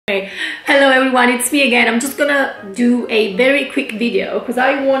Hey, hello everyone, it's me again. I'm just gonna do a very quick video because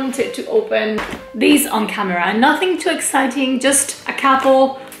I wanted to open these on camera. Nothing too exciting, just a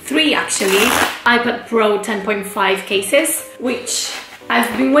couple, three actually, iPad Pro 10.5 cases, which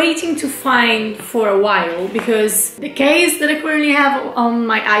I've been waiting to find for a while because the case that I currently have on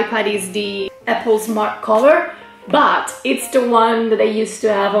my iPad is the Apple Smart Cover, but it's the one that I used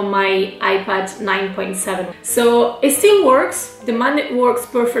to have on my iPad 9.7. So it still works, the magnet works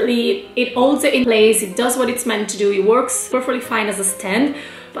perfectly, it holds it in place, it does what it's meant to do, it works perfectly fine as a stand,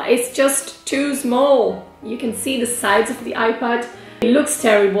 but it's just too small. You can see the sides of the iPad. It looks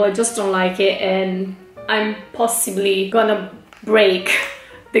terrible, I just don't like it, and I'm possibly gonna break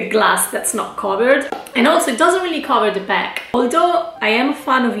the glass that's not covered. And also it doesn't really cover the back. Although I am a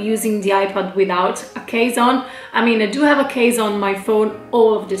fan of using the iPad without a case on. I mean, I do have a case on my phone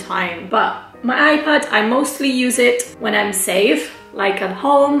all of the time, but my iPad, I mostly use it when I'm safe, like at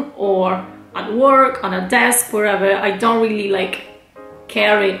home or at work, on a desk, wherever. I don't really like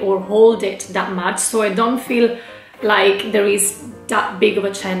carry it or hold it that much, so I don't feel like there is that big of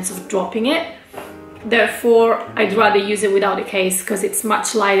a chance of dropping it. Therefore, I'd rather use it without a case because it's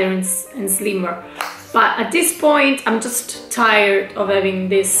much lighter and slimmer. But at this point, I'm just tired of having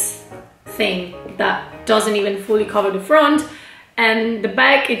this thing that doesn't even fully cover the front, and the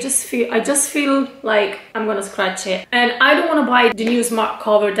back, I just feel like I'm gonna scratch it. And I don't want to buy the new smart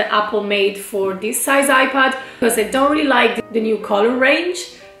cover that Apple made for this size iPad because I don't really like the new color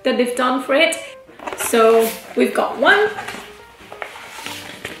range that they've done for it. So we've got one,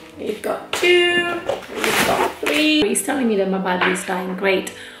 we've got two, we've got three. He's telling me that my battery is dying.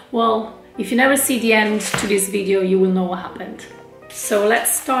 Great. Well, if you never see the end to this video, you will know what happened. So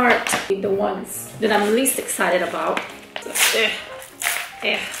let's start with the ones that I'm least excited about. So,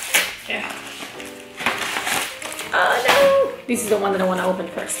 oh no! This is the one that I want to open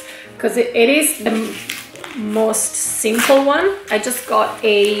first because it is the most simple one. I just got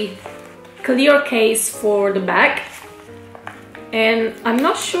a clear case for the back. And I'm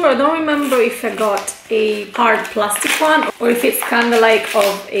not sure, I don't remember if I got a hard plastic one or if it's kind of like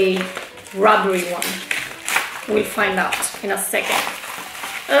of a rubbery one. We'll find out in a second.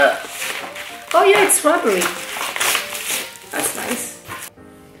 Oh yeah, it's rubbery. That's nice.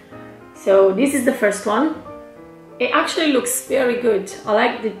 So this is the first one. It actually looks very good. I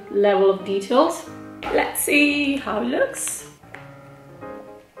like the level of details. Let's see how it looks.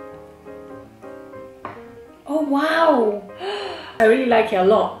 Oh wow! I really like it a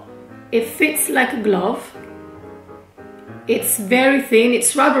lot. It fits like a glove. It's very thin,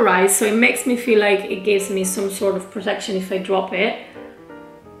 it's rubberized, so it makes me feel like it gives me some sort of protection if I drop it.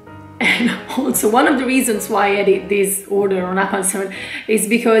 And also one of the reasons why I did this order on Amazon is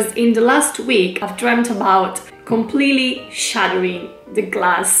because in the last week I've dreamt about completely shattering the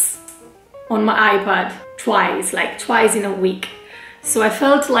glass on my iPad twice, like twice in a week. So I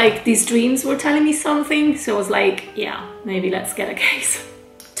felt like these dreams were telling me something, so I was like, yeah, maybe let's get a case.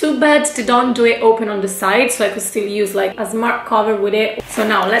 Too bad they don't do it open on the side, so I could still use like a smart cover with it. So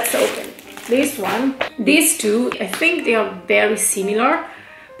now let's open this one. These two, I think they are very similar,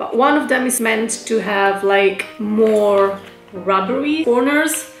 but one of them is meant to have like more rubbery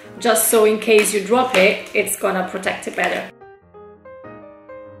corners, just so in case you drop it, it's gonna protect it better.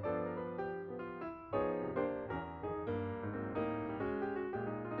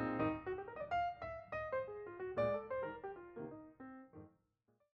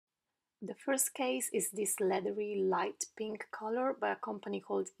 The first case is this leathery light pink color by a company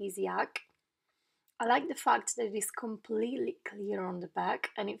called Easyac. I like the fact that it is completely clear on the back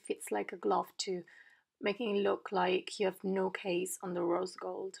and it fits like a glove too, making it look like you have no case on the rose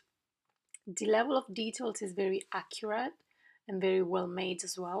gold. The level of details is very accurate and very well made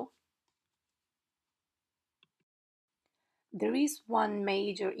as well. There is one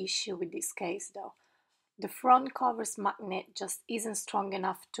major issue with this case though. The front cover's magnet just isn't strong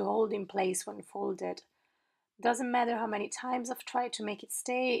enough to hold in place when folded. Doesn't matter how many times I've tried to make it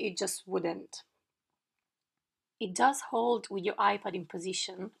stay, it just wouldn't. It does hold with your iPad in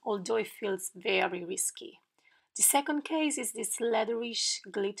position, although it feels very risky. The second case is this leatherish,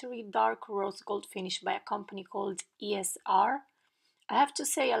 glittery, dark rose gold finish by a company called ESR. I have to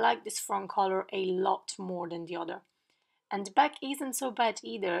say I like this front color a lot more than the other. And the back isn't so bad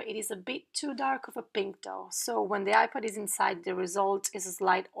either, it is a bit too dark of a pink though, so when the iPad is inside the result is a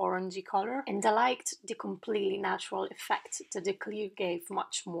slight orangey color, and I liked the completely natural effect that the clear gave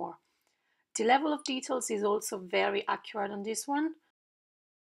much more. The level of details is also very accurate on this one.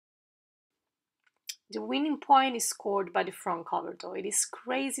 The winning point is scored by the front cover though. It is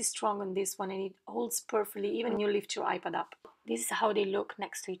crazy strong on this one and it holds perfectly even when you lift your iPad up. This is how they look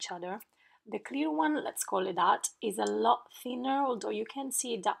next to each other. The clear one, let's call it that, is a lot thinner, although you can't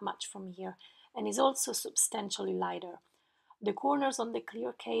see it that much from here, and is also substantially lighter. The corners on the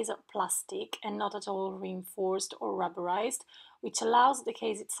clear case are plastic and not at all reinforced or rubberized, which allows the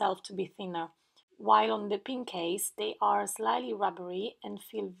case itself to be thinner. While on the pin case, they are slightly rubbery and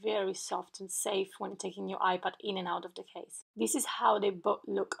feel very soft and safe when taking your iPad in and out of the case. This is how they both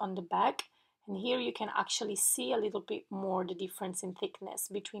look on the back, and here you can actually see a little bit more the difference in thickness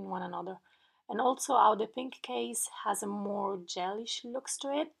between one another, and also how the pink case has a more gelish looks to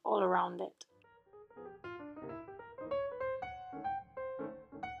it all around it.